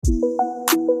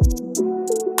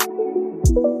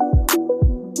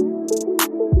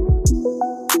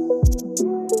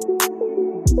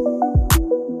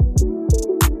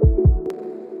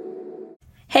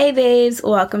Hey babes,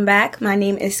 welcome back. My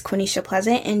name is Quenisha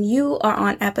Pleasant and you are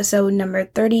on episode number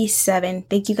 37.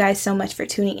 Thank you guys so much for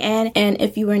tuning in. And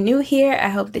if you are new here, I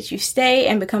hope that you stay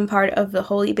and become part of the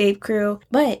Holy Babe crew.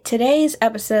 But today's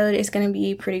episode is going to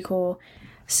be pretty cool.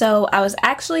 So I was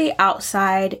actually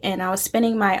outside and I was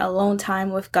spending my alone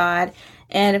time with God.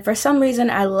 And for some reason,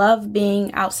 I love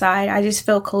being outside. I just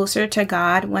feel closer to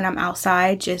God when I'm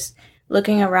outside, just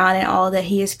looking around at all that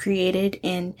he has created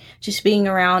and just being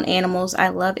around animals. I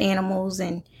love animals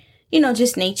and,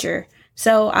 just nature.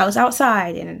 So I was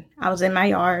outside and I was in my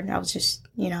yard. I was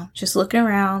just looking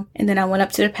around. And then I went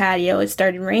up to the patio. It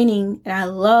started raining and I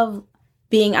love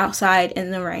being outside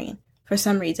in the rain for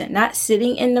some reason. Not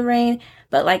sitting in the rain,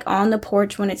 but like on the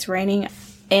porch when it's raining.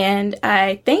 And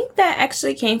I think that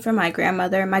actually came from my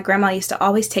grandmother. My grandma used to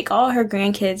always take all her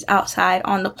grandkids outside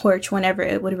on the porch whenever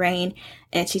it would rain.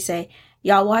 And she'd say,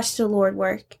 y'all watch the Lord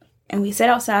work. And we sit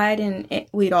outside and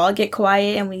we'd all get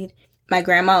quiet and my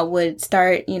grandma would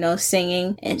start,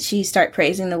 singing and she'd start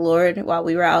praising the Lord while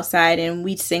we were outside and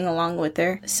we'd sing along with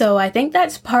her. So I think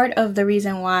that's part of the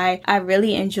reason why I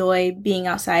really enjoy being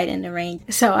outside in the rain.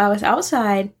 So I was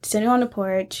outside sitting on the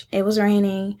porch. It was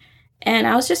raining. And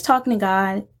I was just talking to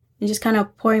God and just kind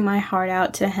of pouring my heart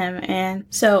out to him. And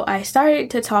so I started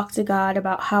to talk to God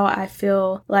about how I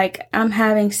feel like I'm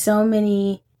having so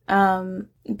many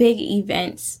big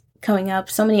events coming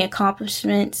up, so many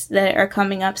accomplishments that are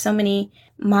coming up, so many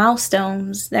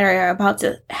milestones that are about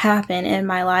to happen in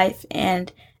my life.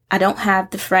 And I don't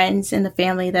have the friends and the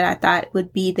family that I thought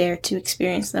would be there to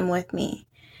experience them with me.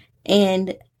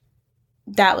 And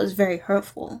that was very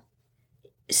hurtful.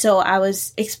 So I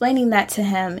was explaining that to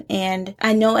him, and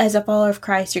I know as a follower of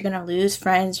Christ, you're going to lose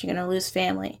friends, you're going to lose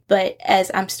family. But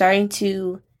as I'm starting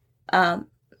to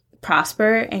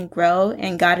prosper and grow,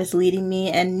 and God is leading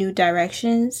me in new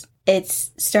directions,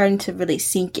 it's starting to really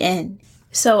sink in.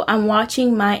 So I'm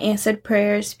watching my answered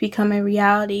prayers become a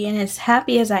reality, and as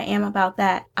happy as I am about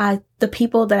that, the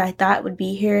people that I thought would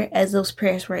be here as those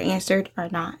prayers were answered are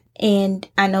not. And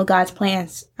I know God's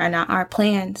plans are not our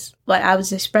plans, but I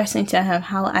was expressing to him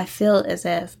how I feel as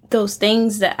if those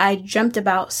things that I dreamt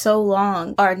about so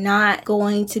long are not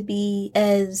going to be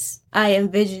as I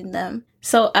envisioned them.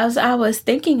 So as I was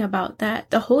thinking about that,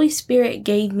 the Holy Spirit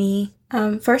gave me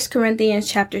 1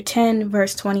 Corinthians chapter 10,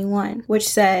 verse 21, which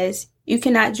says, "You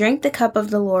cannot drink the cup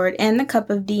of the Lord and the cup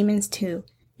of demons too.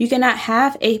 You cannot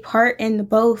have a part in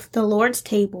both the Lord's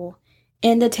table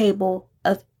and the table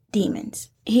of demons."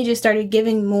 He just started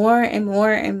giving more and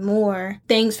more and more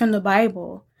things from the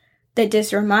Bible that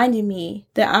just reminded me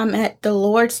that I'm at the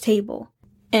Lord's table.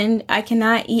 And I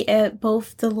cannot eat at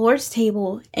both the Lord's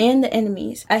table and the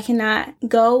enemy's. I cannot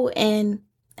go and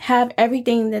have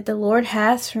everything that the Lord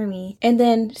has for me and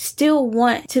then still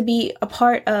want to be a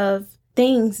part of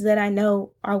things that I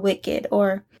know are wicked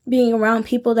or being around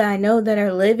people that I know that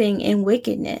are living in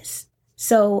wickedness.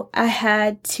 So I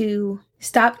had to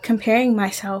stop comparing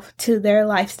myself to their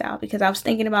lifestyle because I was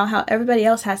thinking about how everybody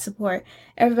else has support.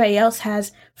 Everybody else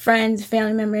has friends,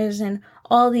 family members, and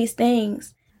all these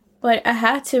things. But I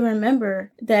had to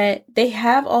remember that they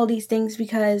have all these things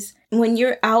because when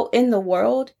you're out in the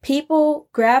world, people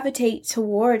gravitate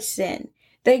towards sin.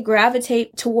 They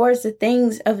gravitate towards the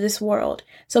things of this world.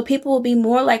 So people will be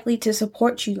more likely to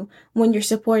support you when you're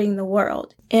supporting the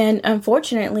world. And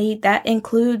unfortunately, that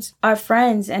includes our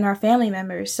friends and our family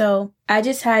members. So I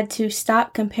just had to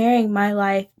stop comparing my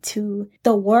life to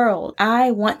the world.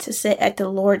 I want to sit at the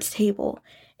Lord's table.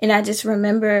 And I just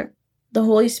remember the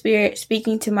Holy Spirit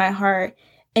speaking to my heart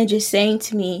and just saying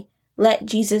to me, let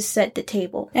Jesus set the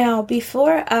table. Now,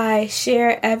 before I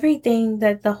share everything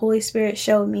that the Holy Spirit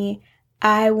showed me,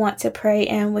 I want to pray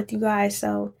in with you guys.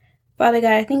 So, Father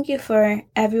God, I thank you for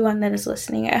everyone that is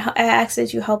listening. I ask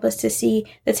that you help us to see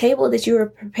the table that you are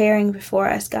preparing before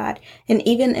us, God, and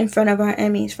even in front of our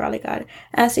enemies, Father God.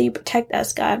 I ask that you protect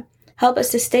us, God. Help us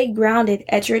to stay grounded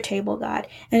at your table, God,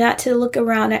 and not to look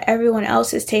around at everyone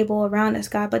else's table around us,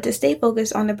 God, but to stay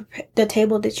focused on the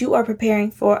table that you are preparing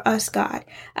for us, God.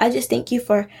 I just thank you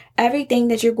for everything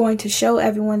that you're going to show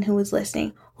everyone who is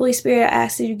listening. Holy Spirit, I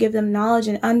ask that you give them knowledge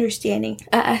and understanding.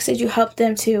 I ask that you help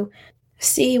them to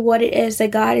see what it is that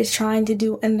God is trying to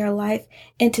do in their life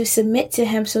and to submit to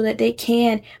him so that they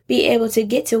can be able to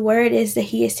get to where it is that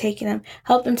he is taking them.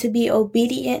 Help them to be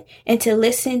obedient and to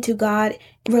listen to God,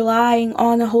 relying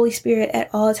on the Holy Spirit at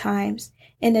all times.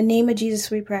 In the name of Jesus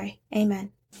we pray.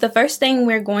 Amen. The first thing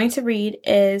we're going to read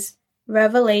is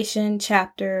Revelation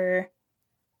chapter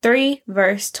 3,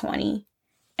 verse 20.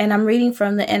 And I'm reading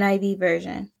from the NIV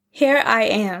version. Here I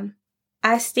am.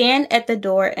 I stand at the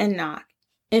door and knock.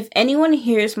 If anyone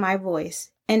hears my voice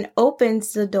and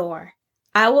opens the door,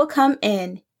 I will come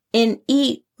in and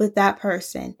eat with that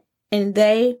person, and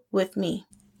they with me.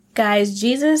 Guys,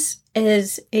 Jesus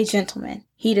is a gentleman.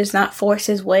 He does not force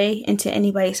his way into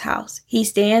anybody's house. He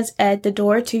stands at the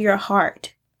door to your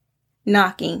heart,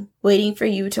 knocking, waiting for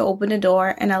you to open the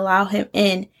door and allow him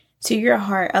in to your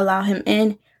heart, allow him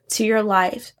in to your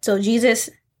life. So Jesus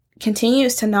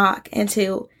continues to knock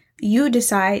until you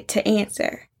decide to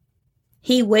answer.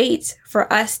 He waits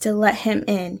for us to let him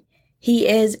in. He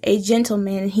is a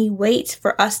gentleman. He waits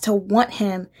for us to want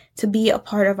him to be a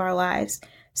part of our lives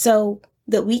so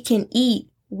that we can eat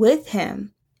with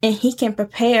him and he can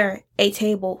prepare a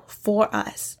table for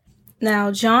us.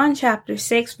 Now, John chapter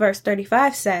 6 verse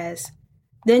 35 says,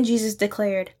 "Then Jesus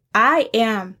declared, I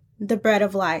am the bread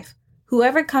of life.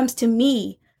 Whoever comes to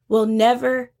me will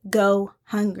never go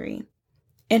hungry,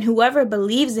 and whoever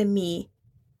believes in me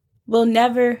will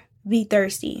never be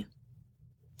thirsty."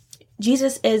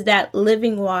 Jesus is that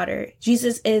living water.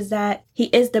 Jesus is he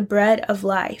is the bread of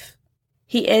life.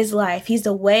 He is life. He's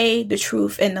the way, the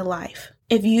truth, and the life.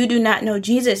 If you do not know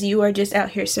Jesus, you are just out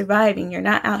here surviving. You're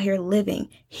not out here living.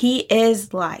 He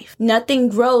is life. Nothing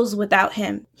grows without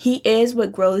him. He is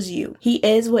what grows you. He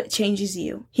is what changes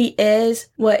you. He is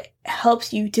what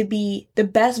helps you to be the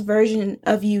best version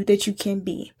of you that you can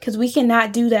be. Because we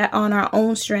cannot do that on our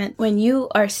own strength. When you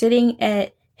are sitting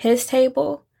at his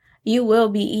table, you will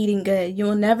be eating good. You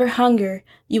will never hunger.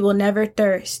 You will never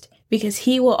thirst, because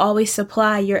he will always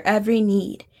supply your every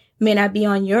need. May not be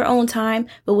on your own time,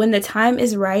 but when the time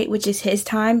is right, which is his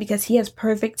time, because he has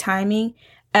perfect timing,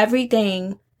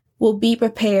 everything will be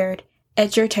prepared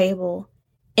at your table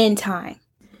in time.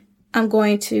 I'm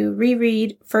going to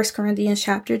reread 1 Corinthians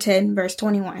chapter 10, verse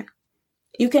 21.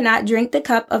 You cannot drink the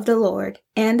cup of the Lord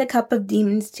and the cup of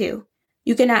demons too.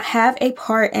 You cannot have a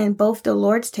part in both the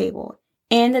Lord's table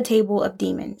and the table of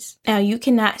demons. Now, you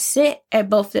cannot sit at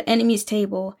both the enemy's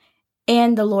table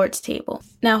and the Lord's table.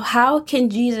 Now, how can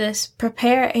Jesus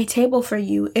prepare a table for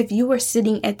you if you were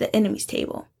sitting at the enemy's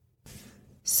table?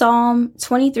 Psalm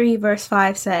 23 verse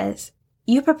 5 says,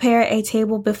 "You prepare a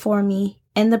table before me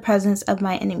in the presence of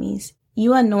my enemies.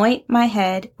 You anoint my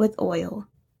head with oil.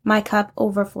 My cup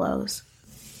overflows."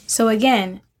 So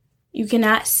again, you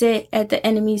cannot sit at the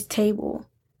enemy's table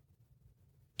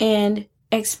and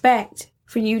expect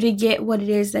for you to get what it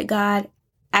is that God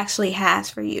actually has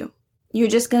for you. You're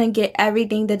just going to get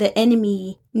everything that the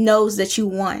enemy knows that you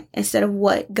want instead of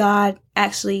what God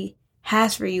actually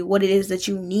has for you, what it is that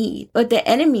you need. But the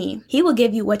enemy, he will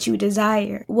give you what you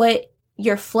desire, what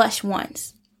your flesh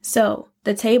wants. So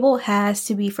the table has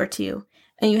to be for two,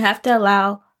 and you have to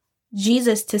allow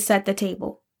Jesus to set the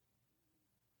table.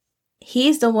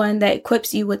 He's the one that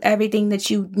equips you with everything that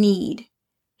you need.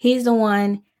 He's the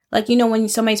one, like, when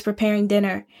somebody's preparing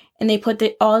dinner and they put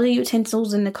all the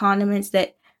utensils and the condiments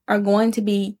that are going to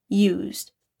be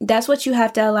used. That's what you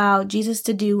have to allow Jesus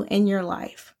to do in your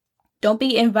life. Don't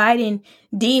be inviting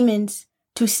demons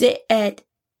to sit at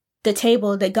the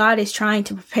table that God is trying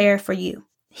to prepare for you.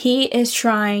 He is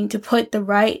trying to put the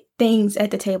right things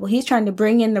at the table. He's trying to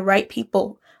bring in the right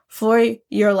people for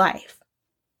your life.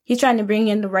 He's trying to bring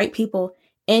in the right people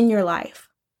in your life.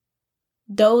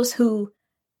 Those who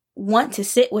want to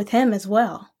sit with him as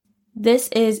well. This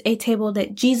is a table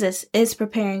that Jesus is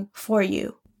preparing for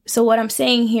you. So what I'm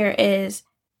saying here is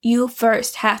you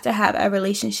first have to have a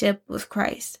relationship with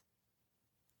Christ.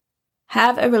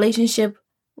 Have a relationship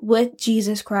with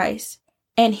Jesus Christ,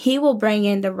 and he will bring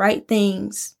in the right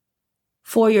things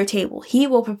for your table. He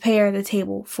will prepare the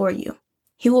table for you.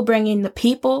 He will bring in the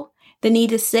people that need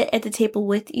to sit at the table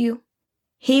with you.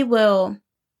 He will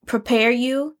prepare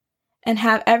you and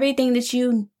have everything that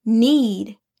you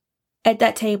need at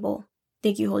that table.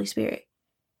 Thank you, Holy Spirit.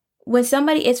 When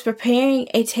somebody is preparing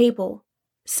a table,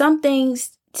 some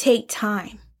things take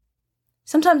time.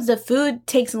 Sometimes the food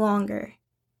takes longer.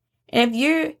 And if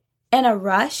you're in a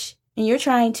rush and you're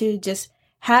trying to just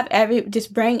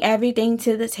bring everything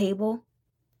to the table,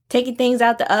 taking things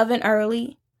out the oven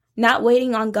early, not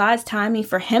waiting on God's timing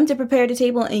for him to prepare the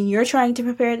table, and you're trying to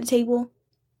prepare the table,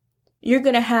 you're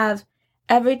going to have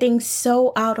everything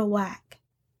so out of whack.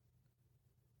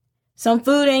 Some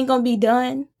food ain't going to be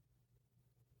done.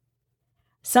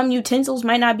 Some utensils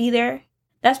might not be there.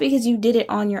 That's because you did it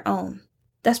on your own.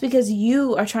 That's because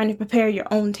you are trying to prepare your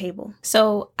own table.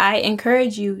 So I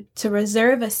encourage you to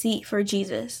reserve a seat for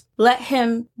Jesus. Let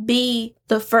him be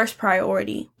the first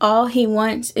priority. All he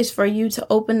wants is for you to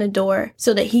open the door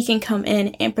so that he can come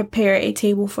in and prepare a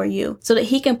table for you, so that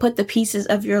he can put the pieces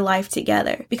of your life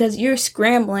together, because you're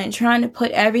scrambling, trying to put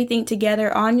everything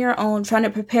together on your own, trying to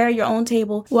prepare your own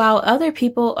table while other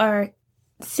people are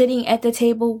sitting at the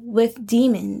table with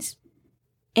demons.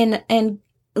 and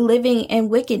living in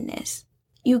wickedness.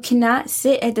 You cannot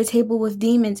sit at the table with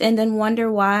demons and then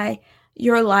wonder why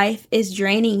your life is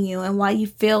draining you and why you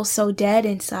feel so dead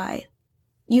inside.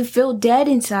 You feel dead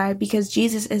inside because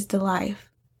Jesus is the life.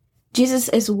 Jesus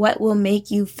is what will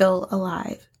make you feel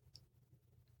alive.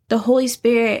 The Holy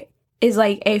Spirit is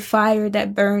like a fire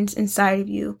that burns inside of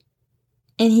you,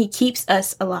 and He keeps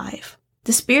us alive.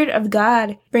 The Spirit of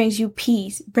God brings you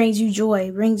peace, brings you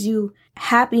joy, brings you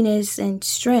happiness and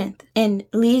strength, and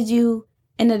leads you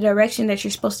in the direction that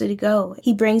you're supposed to go.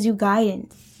 He brings you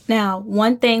guidance. Now,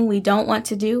 one thing we don't want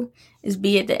to do is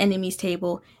be at the enemy's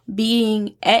table.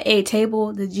 Being at a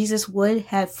table that Jesus would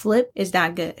have flipped is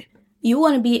not good. You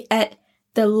want to be at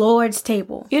the Lord's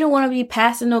table. You don't want to be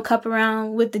passing no cup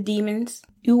around with the demons.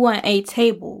 You want a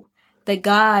table that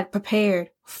God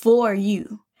prepared for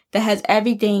you, that has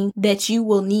everything that you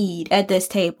will need at this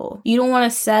table. You don't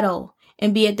want to settle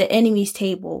and be at the enemy's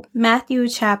table. Matthew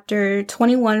chapter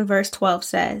 21 verse 12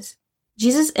 says,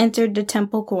 Jesus entered the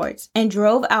temple courts and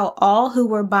drove out all who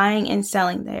were buying and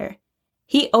selling there.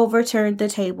 He overturned the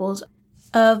tables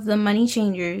of the money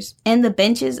changers and the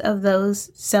benches of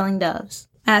those selling doves.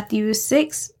 Matthew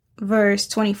 6 verse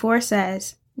 24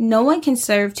 says, no one can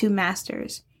serve two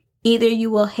masters. Either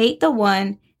you will hate the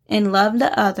one and love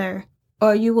the other,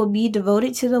 or you will be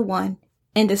devoted to the one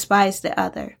and despise the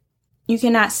other. You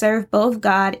cannot serve both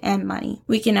God and money.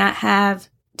 We cannot have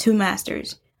two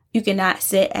masters. You cannot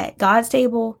sit at God's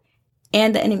table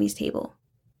and the enemy's table.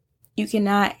 You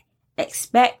cannot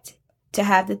expect to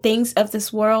have the things of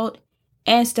this world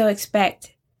and still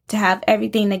expect to have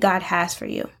everything that God has for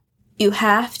you. You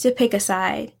have to pick a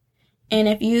side. And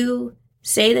if you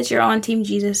say that you're on Team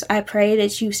Jesus, I pray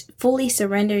that you fully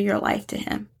surrender your life to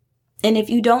Him. And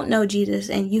if you don't know Jesus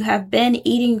and you have been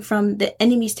eating from the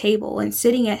enemy's table and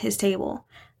sitting at his table,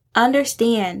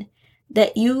 understand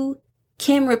that you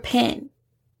can repent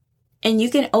and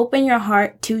you can open your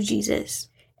heart to Jesus,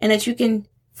 and that you can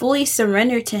fully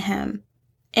surrender to Him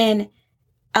and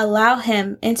allow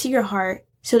Him into your heart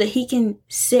so that He can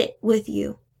sit with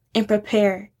you and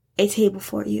prepare a table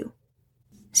for you.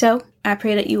 So I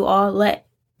pray that you all let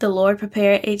the Lord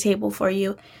prepare a table for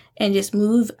you and just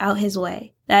move out His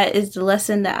way. That is the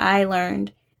lesson that I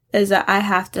learned, is that I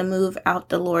have to move out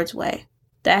the Lord's way.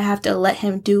 That I have to let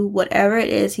Him do whatever it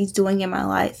is He's doing in my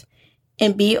life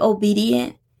and be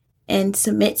obedient and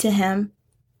submit to Him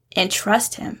and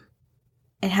trust Him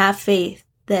and have faith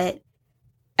that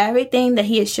everything that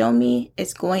He has shown me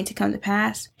is going to come to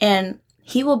pass, and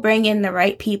He will bring in the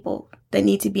right people that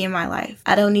need to be in my life.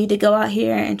 I don't need to go out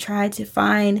here and try to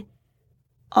find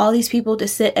all these people to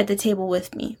sit at the table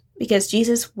with me, because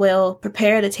Jesus will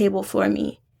prepare the table for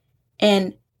me.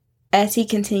 And as He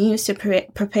continues to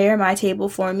prepare my table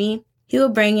for me, He will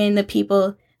bring in the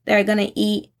people that are going to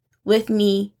eat with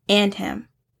me and Him.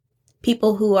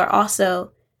 People who are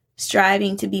also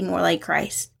striving to be more like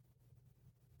Christ.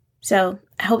 So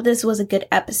I hope this was a good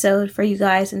episode for you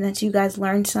guys and that you guys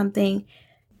learned something.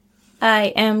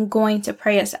 I am going to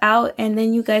pray us out, and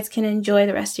then you guys can enjoy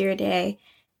the rest of your day.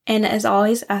 And as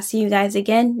always, I'll see you guys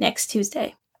again next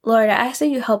Tuesday. Lord, I ask that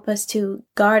you help us to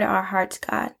guard our hearts,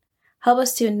 God. Help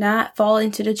us to not fall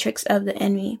into the tricks of the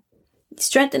enemy.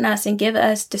 Strengthen us and give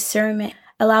us discernment.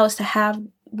 Allow us to have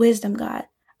wisdom, God.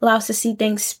 Allow us to see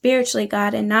things spiritually,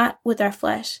 God, and not with our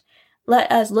flesh.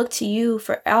 Let us look to you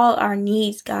for all our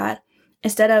needs, God,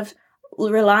 instead of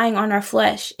relying on our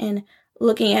flesh and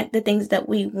looking at the things that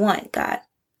we want, God.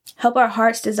 Help our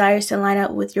heart's desires to line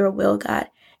up with your will, God,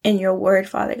 and your word,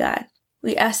 Father God.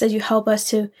 We ask that you help us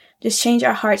to just change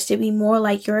our hearts to be more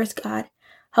like yours, God.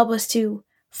 Help us to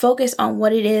focus on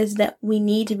what it is that we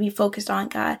need to be focused on,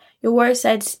 God. Your word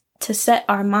says to set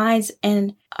our minds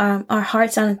and our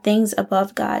hearts on things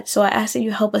above, God. So I ask that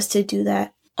you help us to do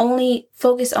that. Only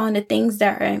focus on the things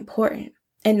that are important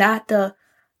and not the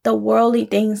worldly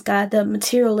things, God, the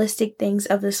materialistic things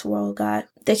of this world, God.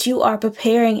 That you are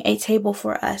preparing a table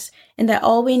for us, and that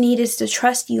all we need is to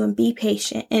trust you and be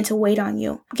patient and to wait on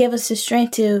you. Give us the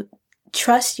strength to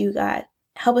trust you, God.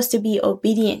 Help us to be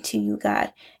obedient to you,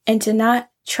 God, and to not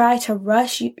try to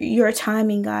rush your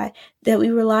timing, God, that we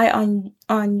rely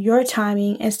on your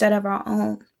timing instead of our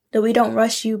own, that we don't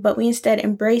rush you, but we instead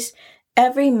embrace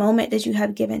every moment that you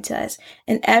have given to us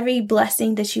and every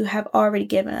blessing that you have already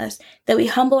given us, that we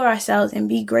humble ourselves and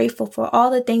be grateful for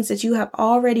all the things that you have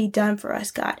already done for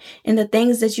us, God, and the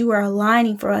things that you are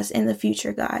aligning for us in the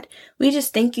future, God. We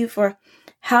just thank you for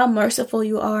how merciful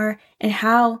you are and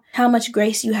how much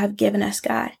grace you have given us,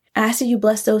 God. I ask that you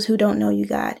bless those who don't know you,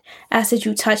 God. I ask that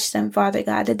you touch them, Father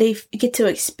God, that they get to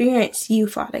experience you,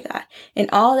 Father God, and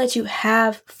all that you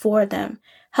have for them.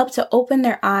 help to open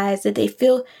their eyes, that they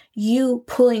feel you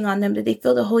pulling on them, that they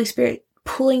feel the Holy Spirit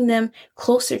pulling them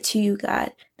closer to you,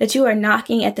 God, that you are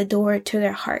knocking at the door to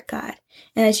their heart, God,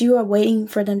 and that you are waiting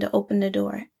for them to open the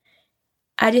door.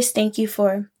 I just thank you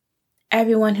for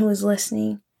everyone who is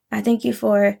listening. I thank you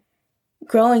for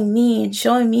growing me and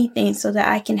showing me things so that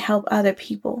I can help other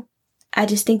people. I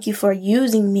just thank you for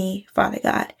using me, Father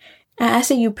God. I ask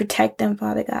that you protect them,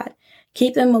 Father God.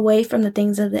 Keep them away from the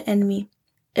things of the enemy.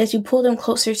 That you pull them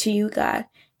closer to you, God,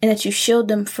 and that you shield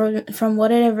them from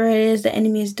whatever it is the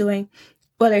enemy is doing,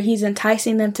 whether he's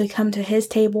enticing them to come to his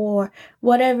table or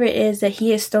whatever it is that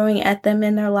he is throwing at them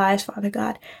in their lives, Father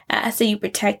God. I ask that you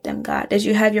protect them, God, that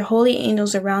you have your holy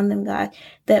angels around them, God,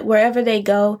 that wherever they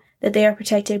go, that they are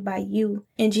protected by you.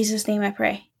 In Jesus' name I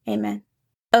pray. Amen.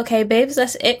 Okay, babes,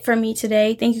 that's it for me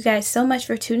today. Thank you guys so much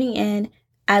for tuning in.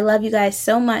 I love you guys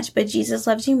so much, but Jesus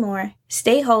loves you more.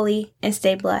 Stay holy and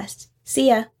stay blessed. See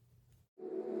ya.